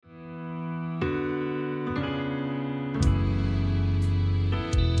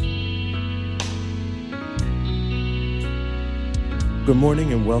Good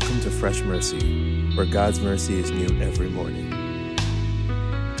morning and welcome to Fresh Mercy, where God's mercy is new every morning.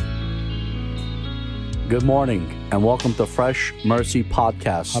 Good morning and welcome to Fresh Mercy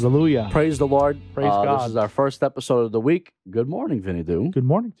Podcast. Hallelujah. Praise the Lord. Praise God. This is our first episode of the week. Good morning, Vinny Doo. Good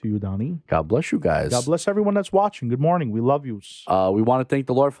morning to you, Donnie. God bless you guys. God bless everyone that's watching. Good morning. We love you. We want to thank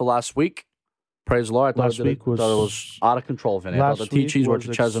the Lord for last week. Praise the Lord. I Last thought week it was out of control, Vinny. I thought the teachings were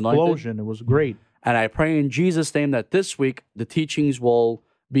to Ches anointed. Explosion. It was great. And I pray in Jesus' name that this week the teachings will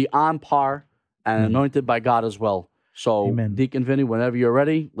be on par and anointed by God as well. So, Amen. Deacon Vinny, whenever you're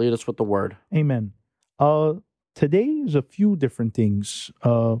ready, lead us with the word. Amen. Today is a few different things.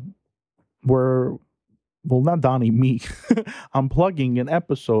 Not Donnie, me. I'm plugging an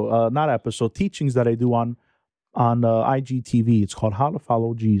episode, teachings that I do on IGTV. It's called How to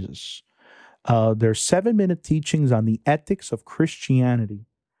Follow Jesus. There's 7-minute teachings on the ethics of Christianity.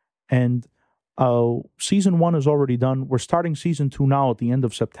 And season 1 is already done. We're starting season 2 now at the end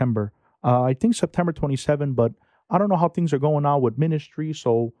of September. I think September 27, but I don't know how things are going now with ministry,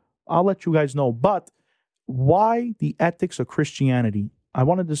 so I'll let you guys know. But why the ethics of Christianity? I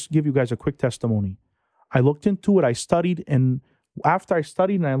wanted to give you guys a quick testimony. I looked into it, I studied, and after I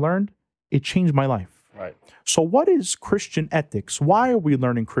studied and I learned, it changed my life. Right. So what is Christian ethics? Why are we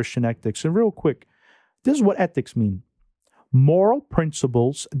learning Christian ethics? And real quick, this is what ethics mean. Moral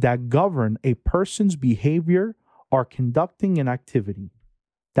principles that govern a person's behavior or conducting an activity.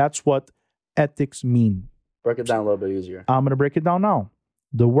 That's what ethics mean. Break it down a little bit easier. I'm going to break it down now.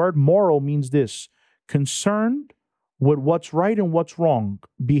 The word moral means this: concerned with what's right and what's wrong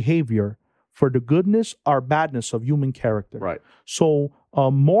behavior for the goodness or badness of human character. Right. So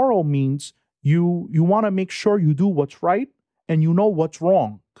moral means you want to make sure you do what's right and you know what's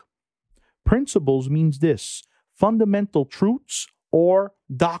wrong. Principles means this: fundamental truths or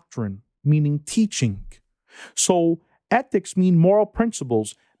doctrine, meaning teaching. So ethics mean moral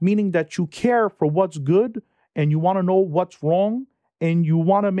principles, meaning that you care for what's good and you want to know what's wrong and you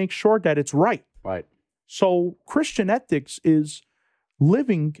want to make sure that it's right. Right. So Christian ethics is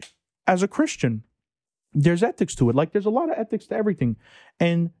living as a Christian. There's ethics to it. Like there's a lot of ethics to everything.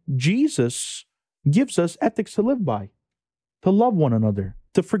 And Jesus gives us ethics to live by, to love one another,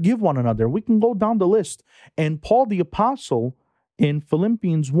 to forgive one another. We can go down the list. And Paul the Apostle in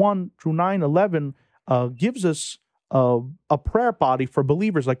Philippians 1 through 9, 11 gives us a prayer body for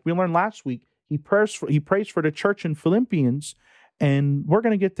believers. Like we learned last week, he prays for the church in Philippians, and we're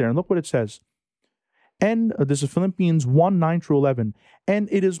going to get there. And look what it says. And this is Philippians 1, 9 through 11. And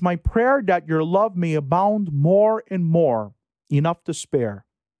it is my prayer that your love may abound more and more, enough to spare,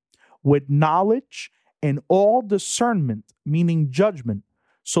 with knowledge and all discernment, meaning judgment,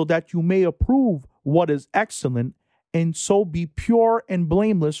 so that you may approve what is excellent, and so be pure and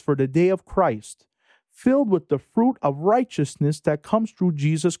blameless for the day of Christ, filled with the fruit of righteousness that comes through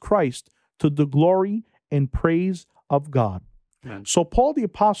Jesus Christ, to the glory and praise of God. Amen. So Paul the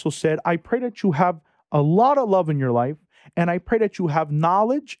Apostle said, I pray that you have a lot of love in your life, and I pray that you have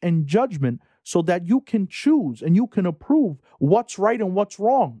knowledge and judgment so that you can choose and you can approve what's right and what's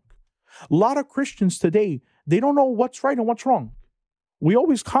wrong. A lot of Christians today, they don't know what's right and what's wrong. We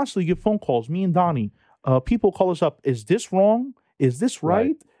always constantly get phone calls, me and Donnie. People call us up, is this wrong? Is this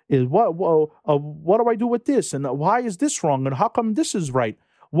right? Is what do I do with this? And why is this wrong? And how come this is right?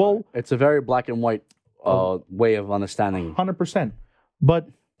 Well, it's a very black and white way of understanding. 100%. But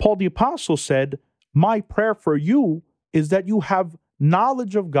Paul the Apostle said, my prayer for you is that you have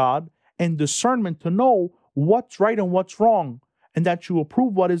knowledge of God and discernment to know what's right and what's wrong, and that you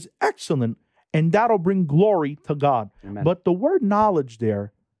approve what is excellent, and that'll bring glory to God. Amen. But the word knowledge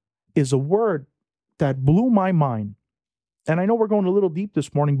there is a word that blew my mind. And I know we're going a little deep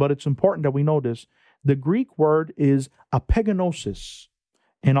this morning, but it's important that we know this. The Greek word is epignosis,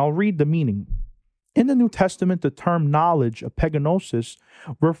 and I'll read the meaning. In the New Testament, the term knowledge, epignosis,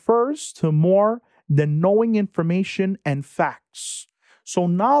 refers to more than knowing information and facts. So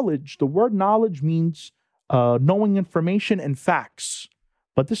knowledge, the word knowledge means knowing information and facts.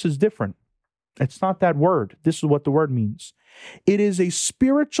 But this is different. It's not that word. This is what the word means. It is a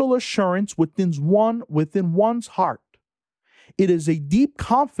spiritual assurance within one's heart. It is a deep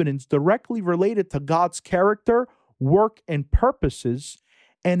confidence directly related to God's character, work, and purposes,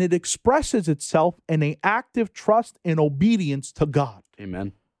 and it expresses itself in an active trust and obedience to God.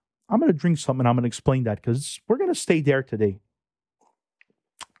 Amen. I'm going to drink something and I'm going to explain that because we're going to stay there today.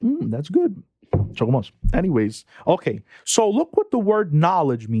 That's good. Chocomos. Anyways, okay. So look what the word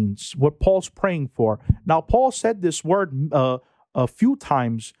knowledge means, what Paul's praying for. Now, Paul said this word a few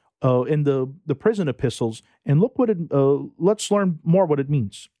times in the prison epistles, and look what it. Let's learn more what it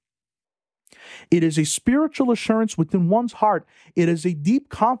means. It is a spiritual assurance within one's heart. It is a deep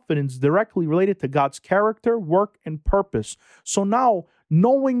confidence directly related to God's character, work, and purpose. So now,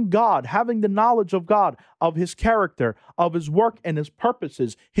 knowing God, having the knowledge of God, of his character, of his work and his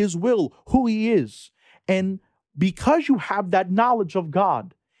purposes, his will, who he is. And because you have that knowledge of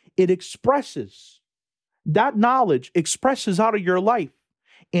God, that knowledge expresses out of your life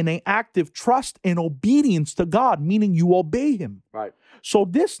in an active trust and obedience to God, meaning you obey him. Right. So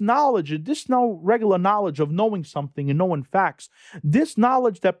this knowledge, this no regular knowledge of knowing something and knowing facts, this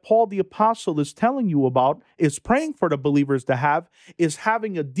knowledge that Paul the Apostle is telling you about, is praying for the believers to have, is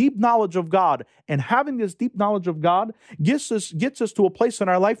having a deep knowledge of God. And having this deep knowledge of God gets us to a place in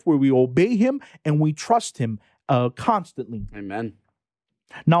our life where we obey him and we trust him constantly. Amen.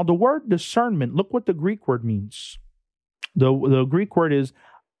 Now, the word discernment, look what the Greek word means. The Greek word is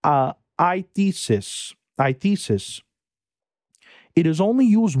eithesis. It is only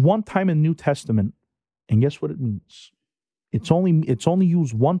used one time in the New Testament. And guess what it means? It's only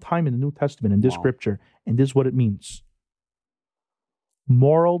used one time in the New Testament in this scripture. And this is what it means.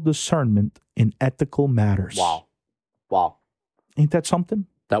 Moral discernment in ethical matters. Wow. Ain't that something?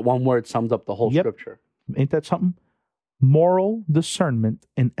 That one word sums up the whole scripture. Ain't that something? Moral discernment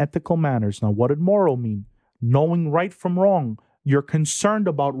in ethical matters. Now, what did moral mean? Knowing right from wrong. You're concerned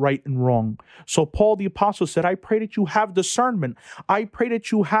about right and wrong. So Paul the Apostle said, I pray that you have discernment. I pray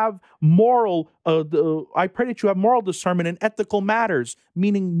that you have moral discernment in ethical matters,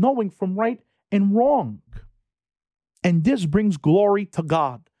 meaning knowing from right and wrong. And this brings glory to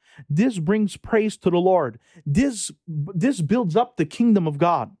God. This brings praise to the Lord. This builds up the kingdom of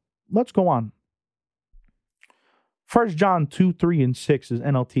God. Let's go on. 1 John 2, 3, and 6 is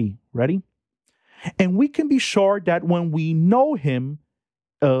NLT. Ready? And we can be sure that when we know him,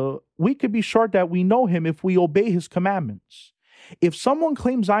 if we obey his commandments. If someone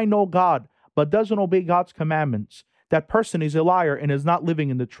claims I know God, but doesn't obey God's commandments, that person is a liar and is not living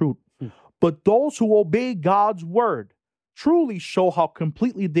in the truth. But those who obey God's word truly show how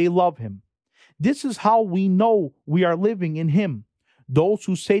completely they love him. This is how we know we are living in him. Those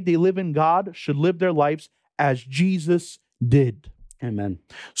who say they live in God should live their lives as Jesus did. Amen.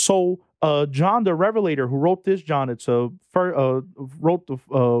 So John the Revelator, who wrote this, John, wrote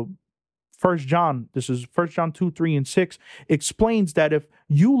the 1 John. This is 1 John 2, 3, and 6. Explains that if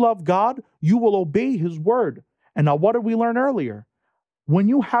you love God, you will obey his word. And now, what did we learn earlier? When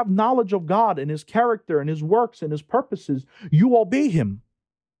you have knowledge of God and his character and his works and his purposes, you obey him.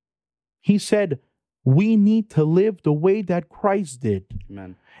 He said, we need to live the way that Christ did.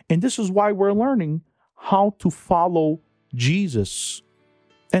 Amen. And this is why we're learning how to follow Jesus.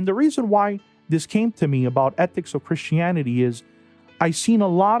 And the reason why this came to me about ethics of Christianity is I've seen a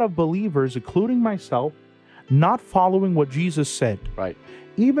lot of believers, including myself, not following what Jesus said. Right.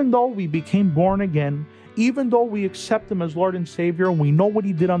 Even though we became born again, even though we accept him as Lord and Savior, and we know what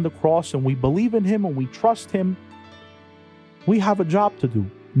he did on the cross, and we believe in him, and we trust him, we have a job to do.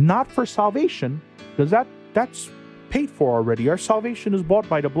 Not for salvation, because that's paid for already. Our salvation is bought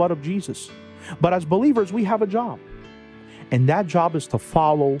by the blood of Jesus. But as believers, we have a job. And that job is to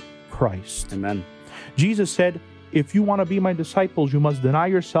follow Christ. Amen. Jesus said, if you want to be my disciples, you must deny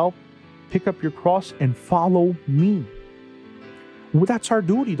yourself, pick up your cross, and follow me. Well, that's our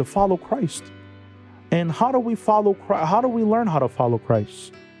duty, to follow Christ. And how do we follow Christ? How do we learn how to follow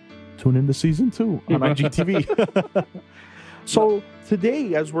Christ? Tune into season 2 on IGTV. So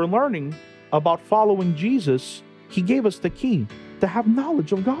today, as we're learning about following Jesus, he gave us the key to have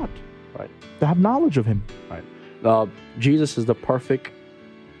knowledge of God. Right. To have knowledge of him. Right. Jesus is the perfect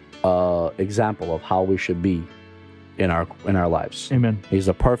example of how we should be in our lives. Amen. He's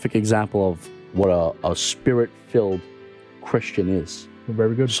a perfect example of what a spirit-filled Christian is.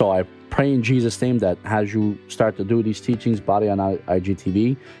 Very good. So I pray in Jesus' name that as you start to do these teachings, Body on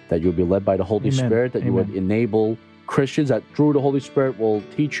IGTV, that you'll be led by the Holy Amen. Spirit, that you would enable Christians that through the Holy Spirit will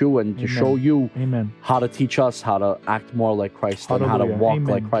teach you and to show you how to teach us how to act more like Christ. Hallelujah. And how to walk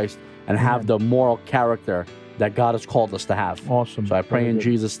Amen. like Christ and have the moral character that God has called us to have. Awesome. So I pray in good.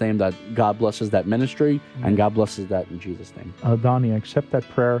 Jesus' name that God blesses that ministry and God blesses that in Jesus' name. Donnie, I accept that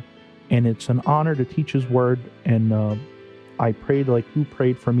prayer, and it's an honor to teach his word. And I prayed like you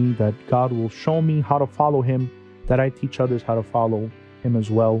prayed for me, that God will show me how to follow him, that I teach others how to follow him as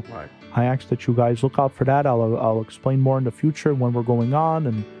well. Right. I ask that you guys look out for that. I'll explain more in the future when we're going on.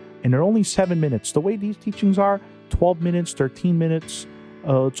 And they're only 7 minutes. The way these teachings are, 12 minutes, 13 minutes,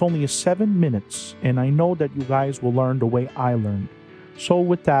 it's only 7 minutes. And I know that you guys will learn the way I learned. So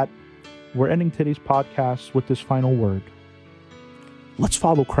with that, we're ending today's podcast with this final word. Let's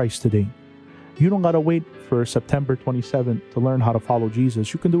follow Christ today. You don't got to wait for September 27th to learn how to follow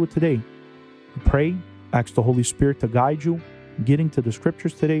Jesus. You can do it today. Pray, ask the Holy Spirit to guide you, getting to the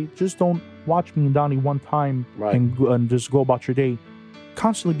scriptures today. Just don't watch me and Donnie one time Right. and just go about your day.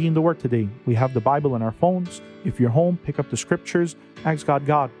 Constantly be in the Word today. We have the Bible in our phones. If you're home, pick up the scriptures. Ask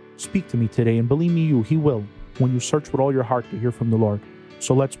God, speak to me today. And believe me, He will when you search with all your heart to hear from the Lord.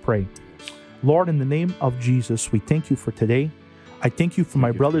 So let's pray. Lord, in the name of Jesus, we thank you for today. I thank you for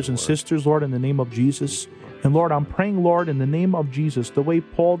my brothers and sisters, Lord, in the name of Jesus. And Lord, I'm praying, Lord, in the name of Jesus, the way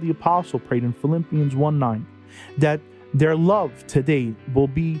Paul the Apostle prayed in Philippians 1:9, that their love today will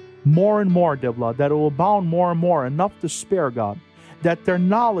be more and more, Devla, that it will abound more and more, enough to spare, God. That their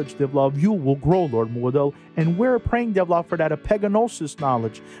knowledge, Devla, of you will grow, Lord Muadil. And we're praying, Devla, for that epigenosis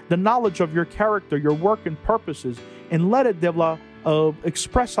knowledge, the knowledge of your character, your work and purposes, and let it, Devla,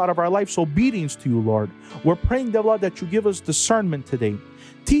 express out of our life's obedience to you, Lord. We're praying, Devla, that you give us discernment today.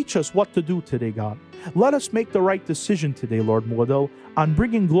 Teach us what to do today, God. Let us make the right decision today, Lord Muadil, on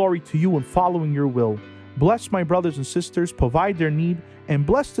bringing glory to you and following your will. Bless my brothers and sisters, provide their need, and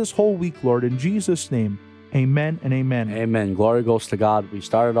bless this whole week, Lord, in Jesus' name. Amen and amen. Amen. Glory goes to God. We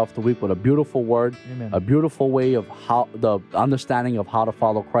started off the week with a beautiful word, Amen. a beautiful way of how the understanding of how to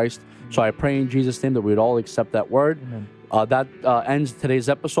follow Christ. So I pray in Jesus' name that we'd all accept that word. Amen. That ends today's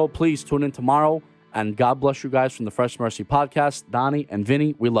episode. Please tune in tomorrow. And God bless you guys from the Fresh Mercy Podcast. Donnie and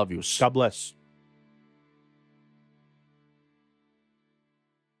Vinny, we love you. God bless.